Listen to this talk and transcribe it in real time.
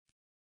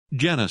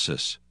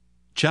Genesis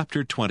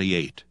chapter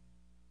 28.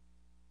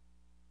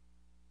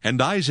 And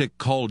Isaac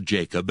called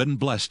Jacob, and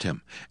blessed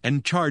him,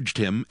 and charged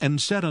him,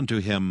 and said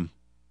unto him,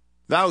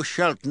 Thou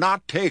shalt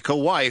not take a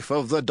wife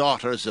of the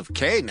daughters of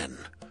Canaan.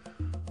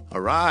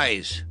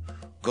 Arise,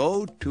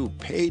 go to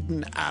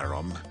Padan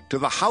Aram, to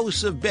the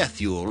house of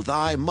Bethuel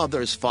thy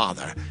mother's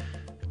father,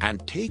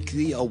 and take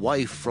thee a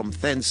wife from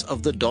thence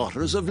of the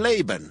daughters of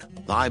Laban,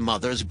 thy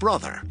mother's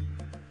brother.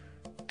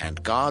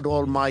 And God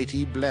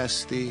Almighty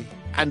bless thee,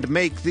 and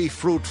make thee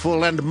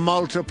fruitful, and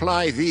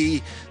multiply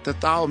thee, that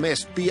thou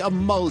mayst be a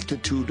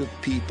multitude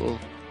of people,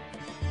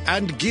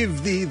 and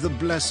give thee the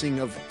blessing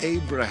of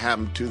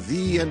Abraham to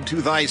thee and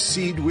to thy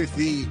seed with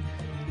thee,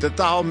 that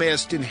thou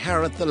mayst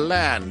inherit the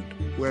land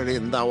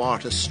wherein thou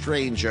art a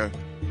stranger,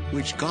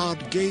 which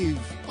God gave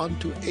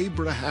unto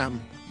Abraham.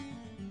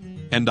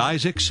 And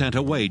Isaac sent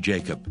away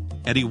Jacob,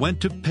 and he went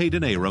to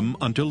Padan Aram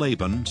unto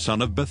Laban,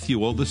 son of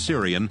Bethuel the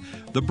Syrian,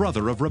 the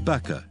brother of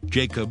Rebekah,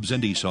 Jacob's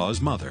and Esau's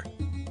mother.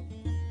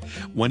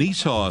 When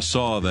Esau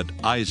saw that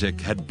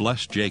Isaac had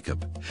blessed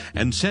Jacob,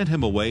 and sent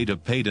him away to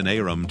Padan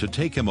Aram to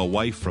take him a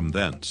wife from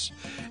thence,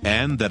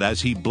 and that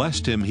as he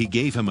blessed him he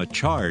gave him a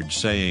charge,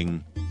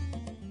 saying,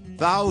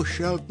 Thou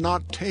shalt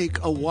not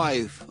take a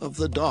wife of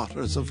the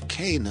daughters of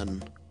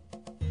Canaan.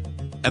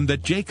 And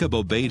that Jacob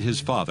obeyed his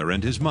father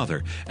and his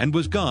mother, and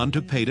was gone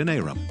to Padan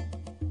Aram.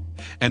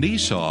 And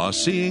Esau,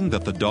 seeing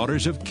that the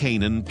daughters of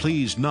Canaan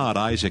pleased not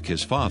Isaac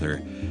his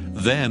father,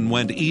 then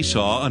went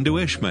Esau unto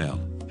Ishmael,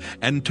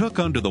 and took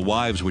unto the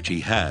wives which he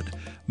had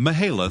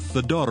Mahalath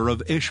the daughter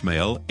of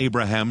Ishmael,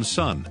 Abraham's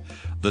son,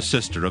 the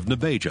sister of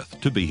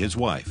Nebajoth, to be his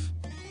wife.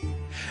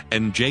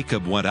 And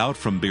Jacob went out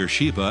from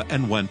Beersheba,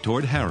 and went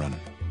toward Haran.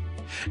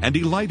 And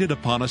he lighted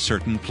upon a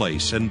certain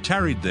place, and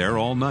tarried there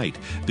all night,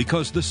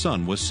 because the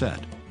sun was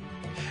set.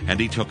 And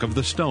he took of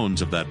the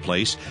stones of that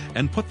place,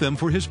 and put them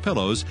for his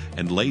pillows,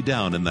 and lay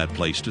down in that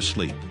place to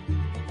sleep.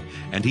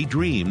 And he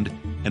dreamed,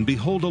 and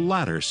behold, a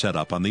ladder set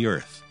up on the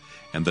earth,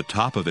 and the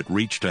top of it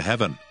reached to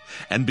heaven.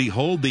 And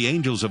behold, the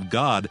angels of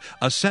God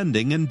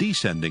ascending and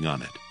descending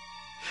on it.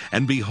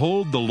 And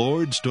behold, the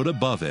Lord stood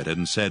above it,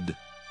 and said,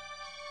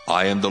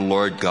 I am the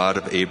Lord God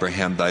of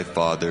Abraham thy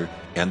father,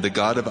 and the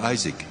God of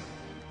Isaac.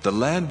 The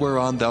land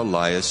whereon thou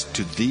liest,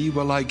 to thee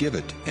will I give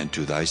it, and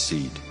to thy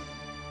seed.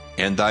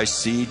 And thy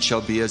seed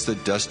shall be as the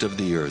dust of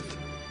the earth,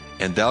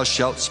 and thou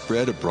shalt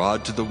spread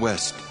abroad to the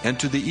west, and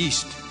to the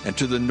east, and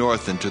to the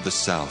north, and to the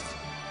south.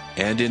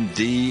 And in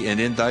thee and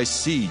in thy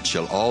seed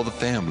shall all the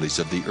families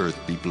of the earth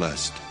be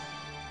blessed.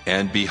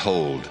 And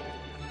behold,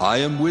 I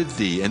am with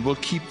thee, and will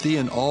keep thee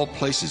in all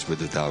places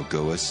whither thou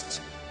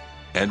goest,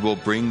 and will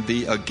bring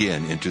thee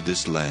again into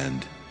this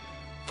land.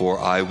 For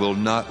I will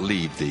not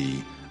leave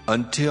thee,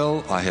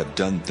 until I have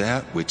done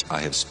that which I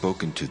have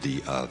spoken to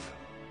thee of.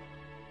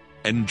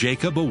 And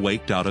Jacob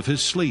awaked out of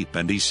his sleep,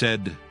 and he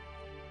said,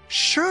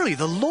 Surely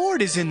the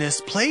Lord is in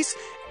this place,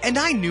 and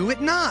I knew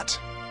it not.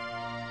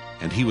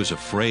 And he was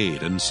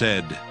afraid, and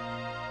said,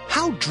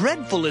 How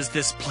dreadful is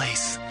this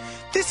place!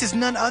 This is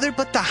none other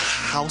but the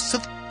house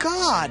of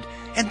God,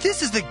 and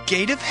this is the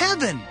gate of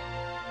heaven.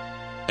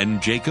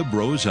 And Jacob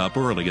rose up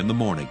early in the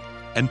morning,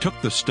 and took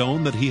the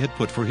stone that he had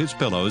put for his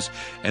pillows,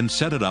 and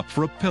set it up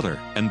for a pillar,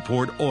 and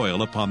poured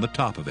oil upon the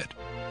top of it.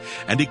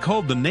 And he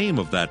called the name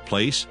of that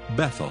place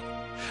Bethel.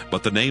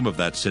 But the name of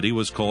that city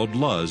was called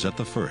Luz at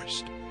the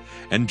first.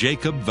 And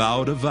Jacob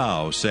vowed a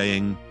vow,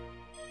 saying,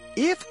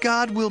 If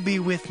God will be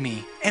with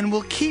me, and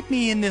will keep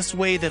me in this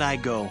way that I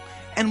go,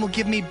 and will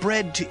give me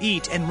bread to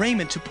eat and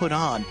raiment to put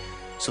on,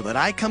 so that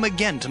I come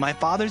again to my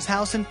father's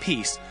house in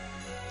peace,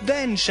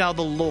 then shall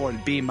the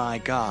Lord be my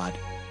God.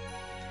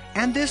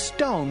 And this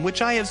stone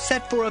which I have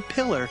set for a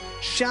pillar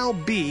shall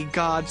be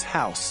God's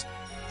house.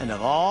 And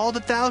of all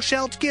that thou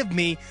shalt give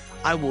me,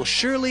 I will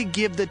surely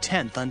give the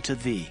tenth unto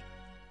thee.